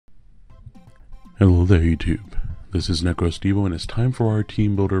Hello there YouTube, this is Necrostevo and it's time for our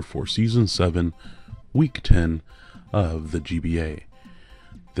team builder for Season 7, Week 10 of the GBA.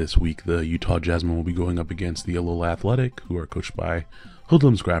 This week the Utah Jasmine will be going up against the Alola Athletic, who are coached by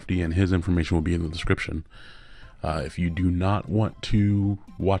Hoodlums Crafty, and his information will be in the description. If you do not want to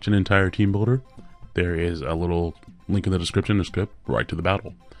watch an entire team builder, there is a little link in the description to skip right to the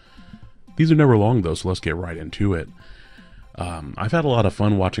battle. These are never long though, so let's get right into it. I've had a lot of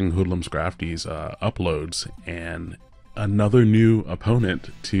fun watching Hoodlums Crafty's uploads and another new opponent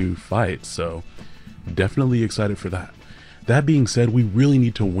to fight, so definitely excited for that. That being said, we really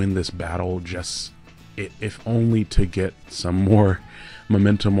need to win this battle, just if only to get some more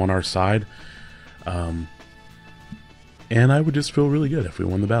momentum on our side. And I would just feel really good if we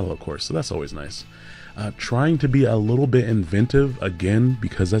won the battle, of course, so that's always nice. Trying to be a little bit inventive again,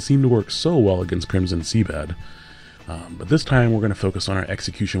 because that seemed to work so well against Crimson Seabed. But this time we're going to focus on our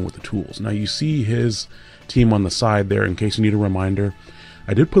execution with the tools. Now you see his team on the side there in case you need a reminder.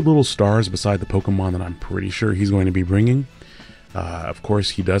 I did put little stars beside the Pokemon that I'm pretty sure he's going to be bringing. Of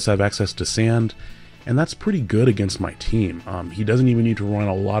course he does have access to sand, and that's pretty good against my team. He doesn't even need to run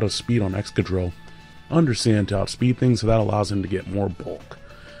a lot of speed on Excadrill under sand to outspeed things, so that allows him to get more bulk.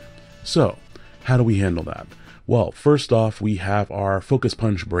 So how do we handle that? Well, first off we have our Focus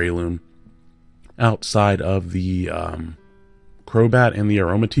Punch Breloom. Outside of the Crobat and the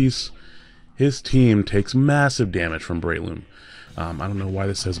Aromatisse, his team takes massive damage from Breloom. I don't know why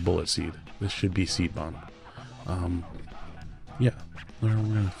this says Bullet Seed. This should be Seed Bomb. Yeah, we're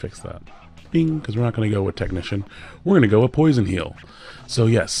going to fix that. Bing, because we're not going to go with Technician. We're going to go with Poison Heal. So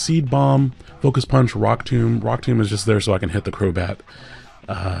yes, Seed Bomb, Focus Punch, Rock Tomb. Rock Tomb is just there so I can hit the Crobat.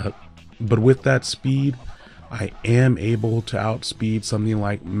 But with that speed, I am able to outspeed something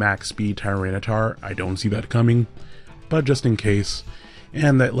like max speed Tyranitar. I don't see that coming, but just in case.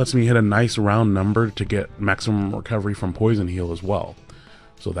 And that lets me hit a nice round number to get maximum recovery from Poison Heal as well.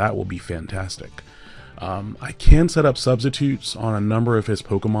 So that will be fantastic. I can set up substitutes on a number of his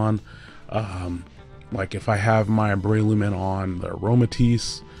Pokemon. Like if I have my Breloom on the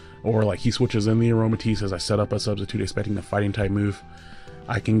Aromatisse, or like he switches in the Aromatisse as I set up a substitute expecting the Fighting type move,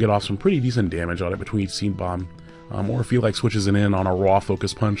 I can get off some pretty decent damage on it between Seed Bomb, or if he like switches it in on a raw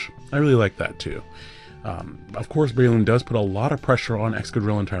Focus Punch, I really like that too. Of course Breloom does put a lot of pressure on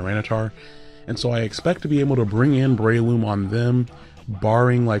Excadrill and Tyranitar, and so I expect to be able to bring in Breloom on them,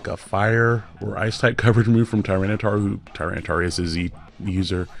 barring like a Fire or Ice type coverage move from Tyranitar, who Tyranitar is a Z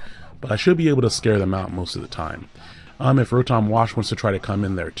user, but I should be able to scare them out most of the time. If Rotom Wash wants to try to come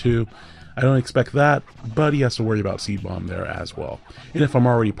in there too, I don't expect that, but he has to worry about Seed Bomb there as well. And if I'm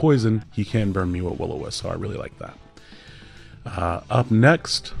already poisoned, he can burn me with Will-O-Wisp, so I really like that. Up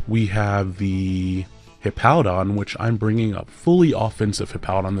next, we have the Hippowdon, which I'm bringing a fully offensive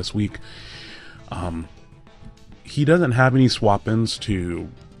Hippowdon this week. He doesn't have any swap-ins to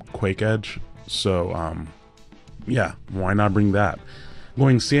Quake Edge, so yeah, why not bring that?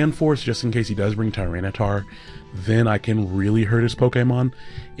 Going Sand Force just in case he does bring Tyranitar, then I can really hurt his Pokemon,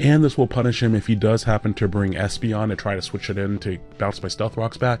 and this will punish him if he does happen to bring Espeon to try to switch it in to bounce my Stealth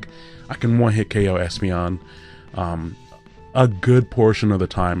Rocks back. I can one-hit KO Espeon a good portion of the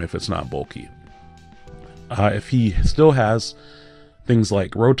time if it's not bulky. If he still has things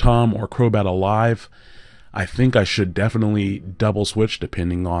like Rotom or Crobat alive, I think I should definitely double switch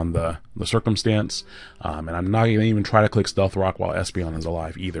depending on the circumstance, and I'm not going to even try to click Stealth Rock while Espeon is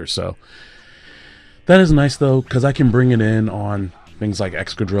alive either, so that is nice though, because I can bring it in on things like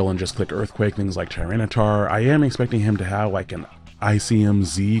Excadrill and just click Earthquake, things like Tyranitar. I am expecting him to have like an ICM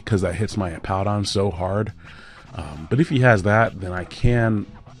Z, because that hits my Hippowdon so hard, but if he has that, then I can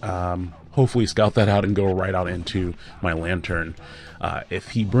hopefully scout that out and go right out into my Lantern. If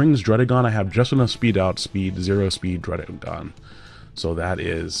he brings Dredagon, I have just enough speed to outspeed 0 speed Dredagon, so that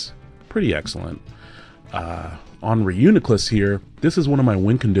is pretty excellent. On Reuniclus here, this is one of my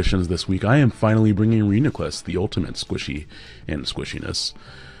win conditions this week. I am finally bringing Reuniclus, the ultimate squishy in squishiness.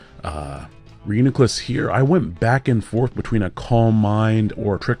 Reuniclus here, I went back and forth between a Calm Mind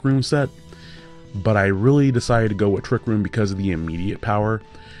or Trick Room set, but I really decided to go with Trick Room because of the immediate power.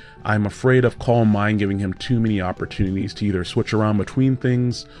 I'm afraid of Calm Mind giving him too many opportunities to either switch around between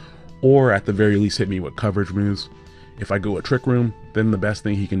things, or at the very least hit me with coverage moves. If I go with Trick Room, then the best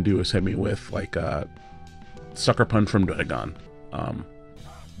thing he can do is hit me with like Sucker Punch from Dredagon.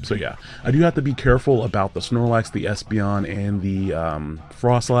 So yeah, I do have to be careful about the Snorlax, the Espeon, and the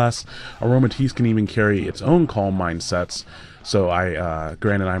Frostlass. Aromatisse can even carry its own Calm Mind sets, so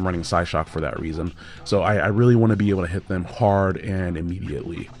granted I'm running Psyshock for that reason. So I really want to be able to hit them hard and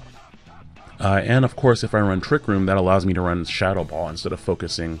immediately. And of course, if I run Trick Room, that allows me to run Shadow Ball instead of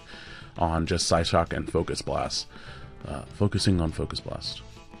focusing on just Psyshock and Focus Blast. Focusing on Focus Blast.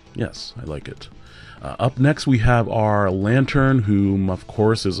 Yes, I like it. Up next we have our Lantern, whom of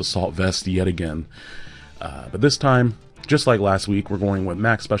course is Assault Vest yet again. But this time, just like last week, we're going with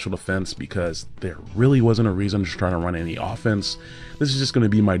max special defense because there really wasn't a reason to try to run any offense. This is just going to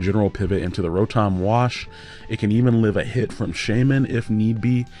be my general pivot into the Rotom Wash. It can even live a hit from Shaman if need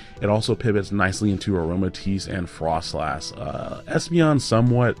be. It also pivots nicely into Aromatisse and Frostlass. Espeon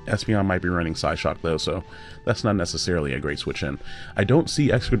somewhat. Espeon might be running Psyshock though, so that's not necessarily a great switch in. I don't see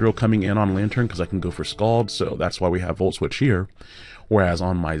Excadrill coming in on Lantern because I can go for Scald, so that's why we have Volt Switch here. Whereas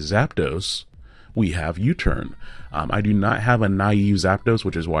on my Zapdos, we have U-Turn. I do not have a naive Zapdos,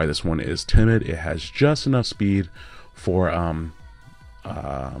 which is why this one is timid. It has just enough speed for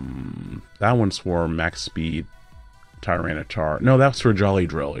that one's for max speed Tyranitar. No, that's for Jolly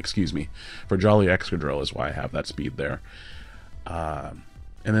Drill, excuse me. For Jolly Excadrill is why I have that speed there. And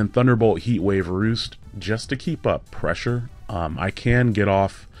then Thunderbolt, Heat Wave, Roost, just to keep up pressure. I can get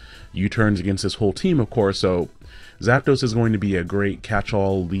off U-turns against this whole team, of course, so Zapdos is going to be a great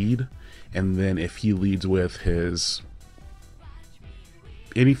catch-all lead. And then if he leads with his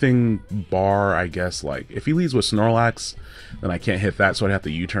anything bar, I guess, like if he leads with Snorlax, then I can't hit that, so I'd have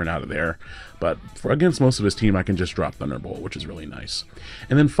to U-turn out of there. But for against most of his team, I can just drop Thunderbolt, which is really nice.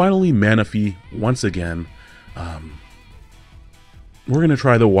 And then finally, Manaphy, once again. We're going to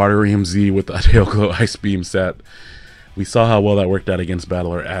try the Watery MZ with the Tail Glow Ice Beam set. We saw how well that worked out against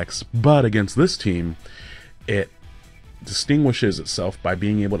Battler X, but against this team, it distinguishes itself by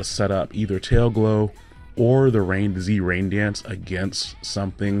being able to set up either Tail Glow or the Rain Dance against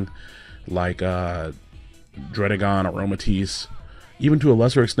something like Dredagon, Aromatisse, even to a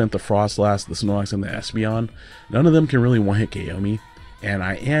lesser extent the Frostlass, the Snorlax, and the Espeon. None of them can really one-hit KO me, and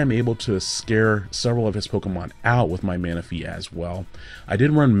I am able to scare several of his Pokemon out with my Manaphy as well. I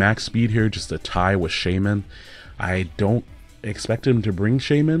did run max speed here just to tie with Shaman. I don't expect him to bring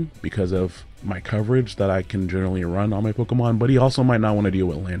Shaman because of my coverage that I can generally run on my Pokemon, but he also might not want to deal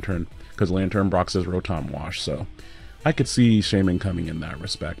with Lantern because Lantern blocks his Rotom Wash, so I could see Shaman coming in that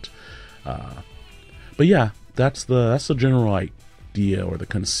respect. But yeah, that's the general idea or the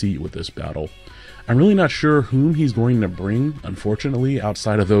conceit with this battle. I'm really not sure whom he's going to bring, unfortunately,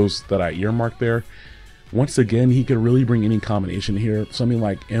 outside of those that I earmarked there. Once again, he could really bring any combination here. Something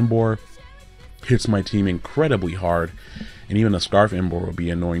like Emboar hits my team incredibly hard, and even a Scarf Emboar would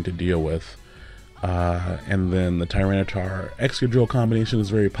be annoying to deal with. And then the Tyranitar Excadrill combination is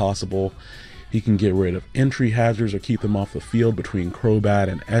very possible. He can get rid of entry hazards or keep them off the field between Crobat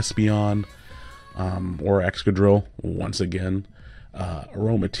and Espeon, or Excadrill once again.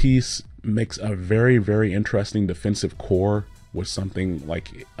 Aromatisse makes a very, very interesting defensive core with something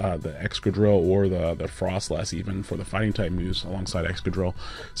like the Excadrill or the Frostlass even for the fighting type moves alongside Excadrill.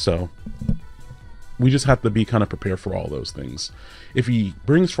 So we just have to be kind of prepared for all those things. If he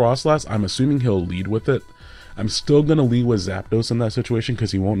brings Frostlass, I'm assuming he'll lead with it. I'm still going to lead with Zapdos in that situation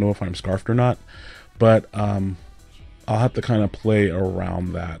because he won't know if I'm Scarfed or not. But I'll have to kind of play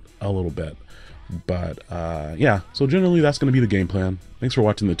around that a little bit. But yeah, so generally that's going to be the game plan. Thanks for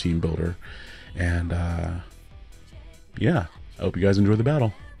watching the team builder. And yeah, I hope you guys enjoy the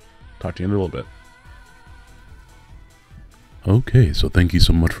battle. Talk to you in a little bit. Okay, so thank you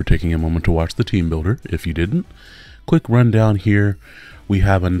so much for taking a moment to watch the team builder. If you didn't, quick rundown here. We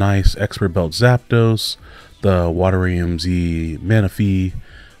have a nice Expert Belt Zapdos, the Watery MZ Manaphy,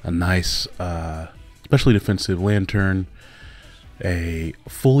 a nice specially defensive Lantern, a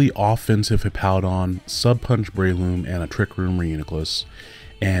fully offensive Hippowdon, Sub-Punch Breloom, and a Trick Room Reuniclus.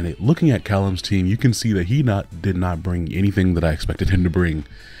 And looking at Callum's team, you can see that he did not bring anything that I expected him to bring.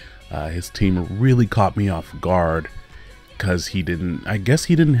 His team really caught me off guard because I guess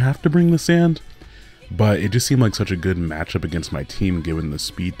he didn't have to bring the Sand, but it just seemed like such a good matchup against my team given the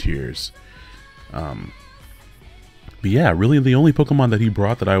speed tiers. But yeah, really the only Pokemon that he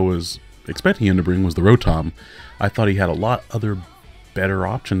brought that I was expecting him to bring was the Rotom. I thought he had a lot other better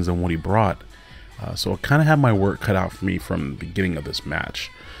options than what he brought. So I kind of had my work cut out for me from the beginning of this match.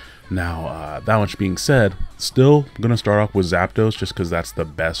 Now, that much being said, still going to start off with Zapdos just because that's the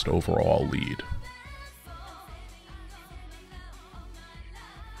best overall lead.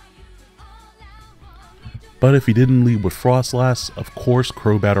 But if he didn't lead with Frostlass, of course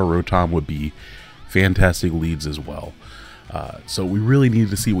Crobat or Rotom would be fantastic leads as well. So we really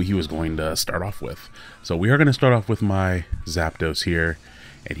needed to see what he was going to start off with. So we are going to start off with my Zapdos here.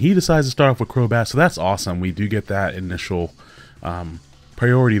 And he decides to start off with Crobat, so that's awesome. We do get that initial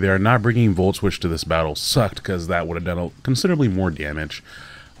priority there. Not bringing Volt Switch to this battle sucked because that would have done considerably more damage.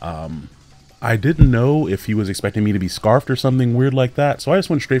 I didn't know if he was expecting me to be scarfed or something weird like that, so I just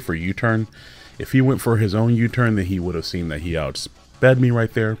went straight for U-turn. If he went for his own U-turn, then he would have seen that he outsped me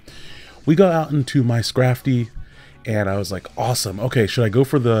right there. We got out into my Scrafty, and I was like, awesome. Okay, should I go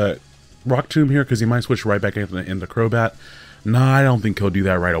for the Rock Tomb here? Because he might switch right back into Crobat. Nah, I don't think he'll do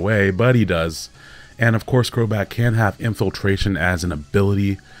that right away, but he does. And of course, Crobat can have Infiltration as an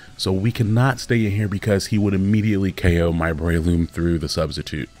ability, so we cannot stay in here because he would immediately KO my Breloom through the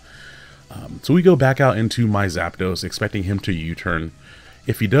substitute. So we go back out into my Zapdos, expecting him to U-turn.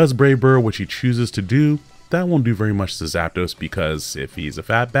 If he does Brave Bird, which he chooses to do, that won't do very much to Zapdos, because if he's a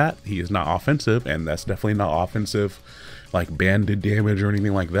fat bat, he is not offensive, and that's definitely not offensive like banded damage or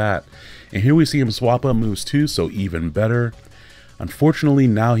anything like that. And here we see him swap up moves too, so even better. Unfortunately,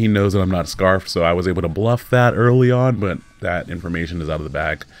 now he knows that I'm not Scarfed, so I was able to bluff that early on, but that information is out of the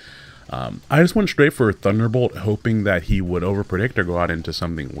bag. I just went straight for Thunderbolt, hoping that he would overpredict or go out into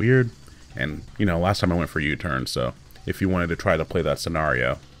something weird. And, you know, last time I went for U-turn, so if you wanted to try to play that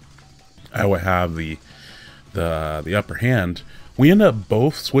scenario, I would have the upper hand. We end up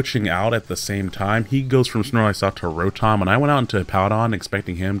both switching out at the same time. He goes from Snorlax out to Rotom, and I went out into Powdon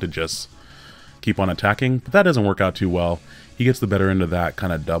expecting him to just keep on attacking, but that doesn't work out too well. He gets the better end of that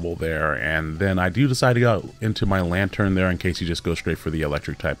kind of double there, and then I do decide to go into my Lantern there in case he just goes straight for the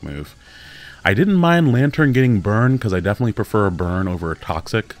electric type move. I didn't mind Lantern getting Burn because I definitely prefer a Burn over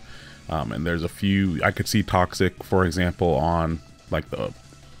Toxic. And there's a few, I could see Toxic, for example, on like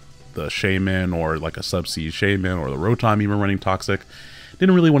the Shaman or like a Subsea Shaman or the Rotom even running Toxic.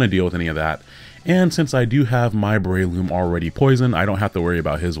 Didn't really want to deal with any of that. And since I do have my Breloom already poisoned, I don't have to worry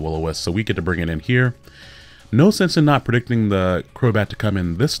about his Will-O-Wisp, so we get to bring it in here. No sense in not predicting the Crobat to come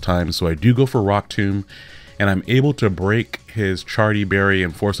in this time, so I do go for Rock Tomb, and I'm able to break his Chardy Berry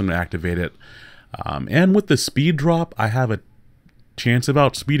and force him to activate it. And with the speed drop, I have a chance of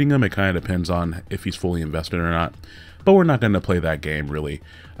outspeeding him. It kind of depends on if he's fully invested or not, but we're not going to play that game really.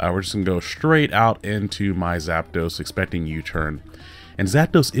 We're just going to go straight out into my Zapdos expecting U-turn, and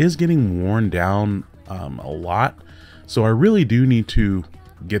Zapdos is getting worn down a lot, so I really do need to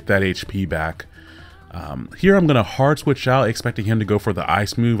get that HP back. Here I'm going to hard switch out expecting him to go for the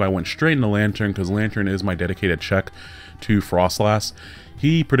Ice move. I went straight into Lantern because Lantern is my dedicated check to Frostlass.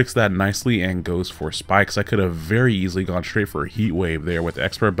 He predicts that nicely and goes for Spikes. I could have very easily gone straight for a Heat Wave there. With the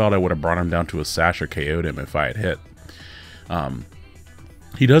Expert Belt, I would have brought him down to a Sash or KO'd him if I had hit.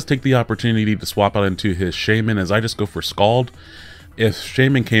 He does take the opportunity to swap out into his Shaman as I just go for Scald. If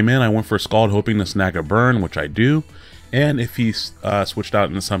Shaman came in, I went for Scald hoping to snag a Burn, which I do. And if he switched out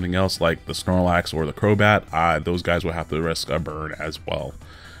into something else like the Snorlax or the Crobat, those guys would have to risk a Burn as well.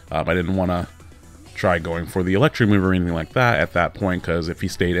 I didn't want to try going for the electric move or anything like that at that point, because if he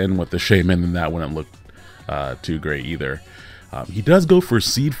stayed in with the Shaman, then that wouldn't look too great either. He does go for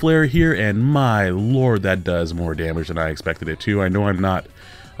Seed Flare here, and my lord, that does more damage than I expected it to. I know I'm not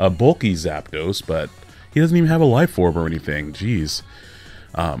a bulky Zapdos, but he doesn't even have a Life Orb or anything. Jeez.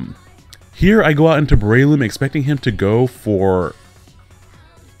 Here I go out into Breloom expecting him to go for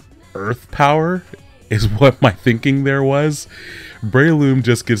Earth Power, is what my thinking there was. Breloom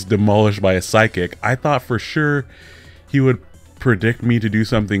just gets demolished by a Psychic. I thought for sure he would predict me to do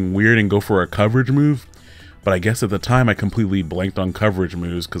something weird and go for a coverage move, but I guess at the time I completely blanked on coverage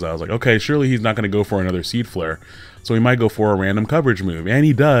moves because I was like, okay, surely he's not going to go for another Seed Flare, so he might go for a random coverage move, and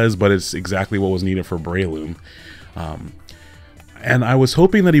he does, but it's exactly what was needed for Breloom. And I was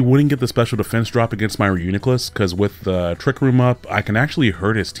hoping that he wouldn't get the special defense drop against my Reuniclus, because with the Trick Room up, I can actually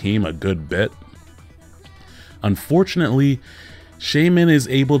hurt his team a good bit. Unfortunately, Shaman is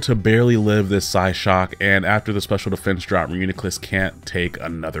able to barely live this Psyshock, and after the special defense drop, Reuniclus can't take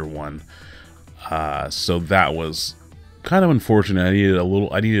another one. So that was kind of unfortunate.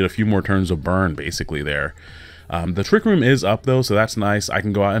 I needed a few more turns of burn basically there. The Trick Room is up though, so that's nice. I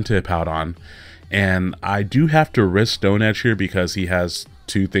can go out into Hippowdon, and I do have to risk Stone Edge here because he has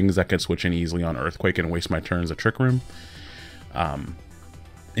two things that can switch in easily on Earthquake and waste my turns at Trick Room.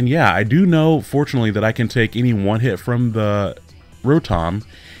 And yeah, I do know, fortunately, that I can take any one hit from the Rotom,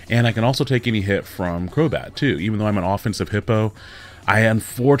 and I can also take any hit from Crobat too. Even though I'm an offensive Hippo, I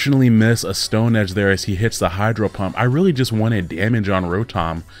unfortunately miss a Stone Edge there as he hits the Hydro Pump. I really just wanted damage on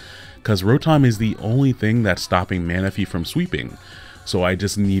Rotom, because Rotom is the only thing that's stopping Manaphy from sweeping. So I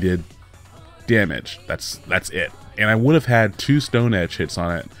just needed damage. That's it. And I would have had two Stone Edge hits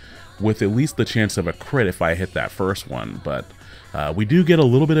on it with at least the chance of a crit if I hit that first one, but we do get a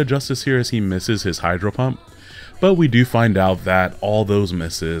little bit of justice here as he misses his Hydro Pump, but we do find out that all those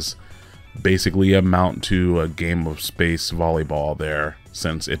misses basically amount to a game of space volleyball there,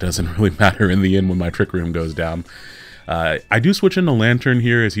 since it doesn't really matter in the end when my Trick Room goes down. I do switch into Lantern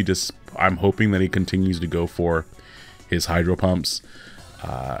here as he just I'm hoping that he continues to go for his Hydro Pumps.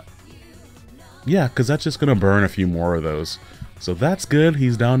 Yeah, because that's just going to burn a few more of those. So that's good.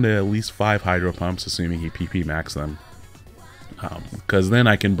 He's down to at least 5 Hydro Pumps, assuming he PP max them. Because then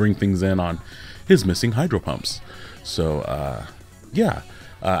I can bring things in on his missing Hydro Pumps. So, yeah.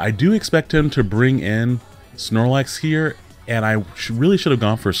 I do expect him to bring in Snorlax here, and I really should have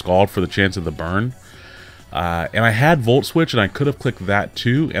gone for Scald for the chance of the burn. And I had Volt Switch, and I could have clicked that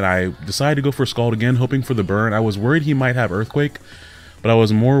too, and I decided to go for Scald again, hoping for the burn. I was worried he might have Earthquake, but I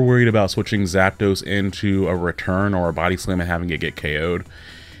was more worried about switching Zapdos into a Return or a Body Slam and having it get KO'd.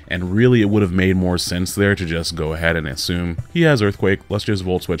 And really, it would have made more sense there to just go ahead and assume he has Earthquake. Let's just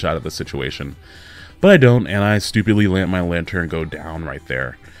Volt Switch out of the situation. But I don't, and I stupidly let my Lantern go down right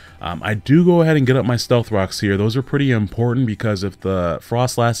there. I do go ahead and get up my Stealth Rocks here. Those are pretty important because if the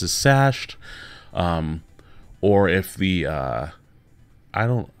Frostlass is sashed, or if the, I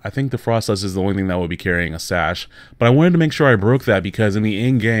think the Frostlass is the only thing that will be carrying a sash. But I wanted to make sure I broke that because in the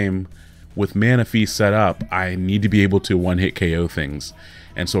in-game, with Manaphy set up, I need to be able to one-hit KO things.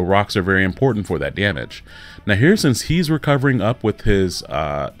 And so rocks are very important for that damage. Now here, since he's recovering up with his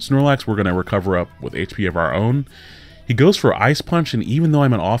Snorlax, we're going to recover up with HP of our own. He goes for Ice Punch, and even though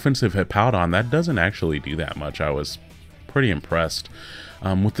I'm an offensive Hippowdon, that doesn't actually do that much. I was pretty impressed.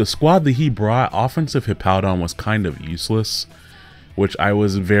 With the squad that he brought, offensive Hippowdon was kind of useless, which I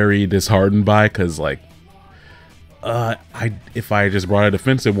was very disheartened by, because like, if I just brought a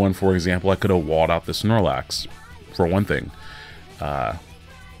defensive one, for example, I could have walled out the Snorlax, for one thing.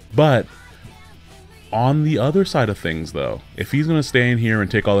 But on the other side of things, though, if he's going to stay in here and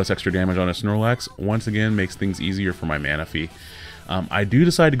take all this extra damage on a Snorlax, once again makes things easier for my Manaphy. I do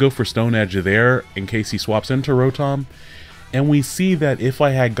decide to go for Stone Edge there in case he swaps into Rotom. And we see that if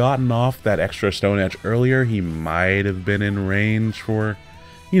I had gotten off that extra Stone Edge earlier, he might have been in range for,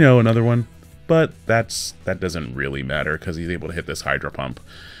 you know, another one. But that doesn't really matter because he's able to hit this Hydro Pump.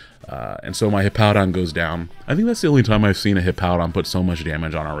 And so my Hippowdon goes down. I think that's the only time I've seen a Hippowdon put so much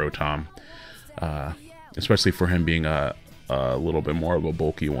damage on a Rotom. Especially for him being a little bit more of a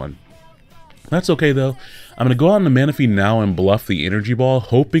bulky one. That's okay though. I'm going to go out on the Manaphy now and bluff the Energy Ball,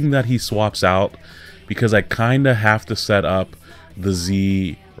 hoping that he swaps out, because I kind of have to set up the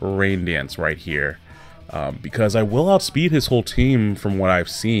Z Rain Dance right here. Because I will outspeed his whole team from what I've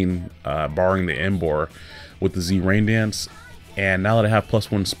seen, barring the Emboar, with the Z Rain Dance. And now that I have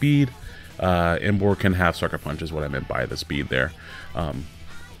 +1 speed, Emboar can have Sucker Punch is what I meant by the speed there.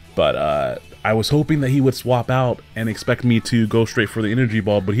 But I was hoping that he would swap out and expect me to go straight for the Energy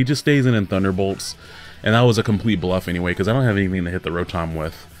Ball, but he just stays in Thunderbolts. And that was a complete bluff anyway, because I don't have anything to hit the Rotom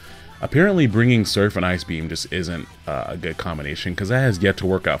with. Apparently bringing Surf and Ice Beam just isn't a good combination, because that has yet to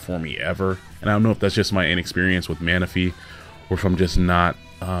work out for me ever. And I don't know if that's just my inexperience with Manaphy, or if I'm just not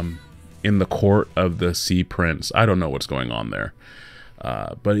in the court of the Sea Prince. I don't know what's going on there.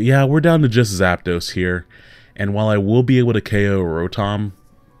 But yeah, we're down to just Zapdos here. And while I will be able to KO Rotom,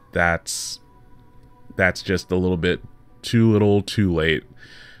 that's just a little bit too little, too late.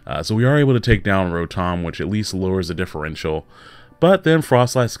 So we are able to take down Rotom, which at least lowers the differential. But then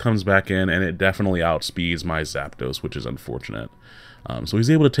Frostlass comes back in, and it definitely outspeeds my Zapdos, which is unfortunate. So he's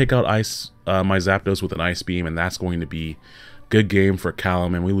able to take out my Zapdos with an Ice Beam, and that's going to be good game for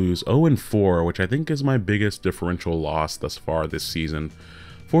Callum. And we lose 0-4, which I think is my biggest differential loss thus far this season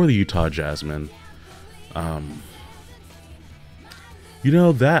for the Utah Jasmine. You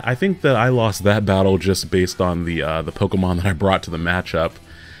know, I think that I lost that battle just based on the Pokemon that I brought to the matchup.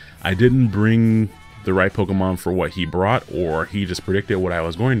 I didn't bring the right Pokemon for what he brought, or he just predicted what I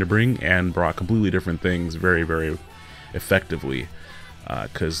was going to bring and brought completely different things very, very effectively.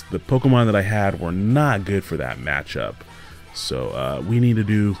 Because the Pokemon that I had were not good for that matchup. So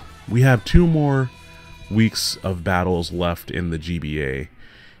we have 2 more weeks of battles left in the GBA.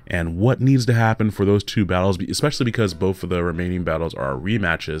 And what needs to happen for those 2 battles, especially because both of the remaining battles are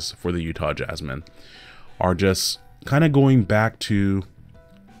rematches for the Utah Jasmine, are just kind of going back to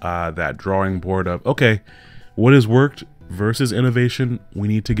that drawing board of, okay, what has worked versus innovation? We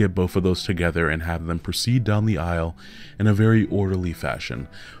need to get both of those together and have them proceed down the aisle in a very orderly fashion.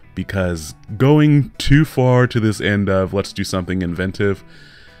 Because going too far to this end of, let's do something inventive,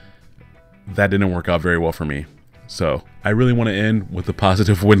 that didn't work out very well for me. So I really want to end with a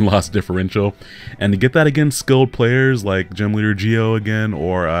positive win-loss differential, and to get that against skilled players like Gym Leader Geo again,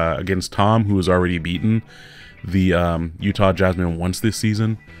 or against Tom, who has already beaten the Utah Jasmine once this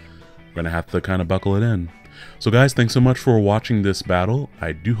season, we're going to have to kind of buckle it in. So guys, thanks so much for watching this battle.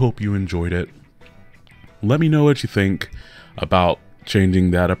 I do hope you enjoyed it. Let me know what you think about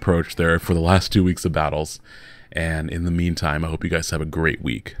changing that approach there for the last 2 weeks of battles. And in the meantime, I hope you guys have a great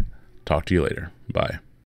week. Talk Talk to you later. Bye.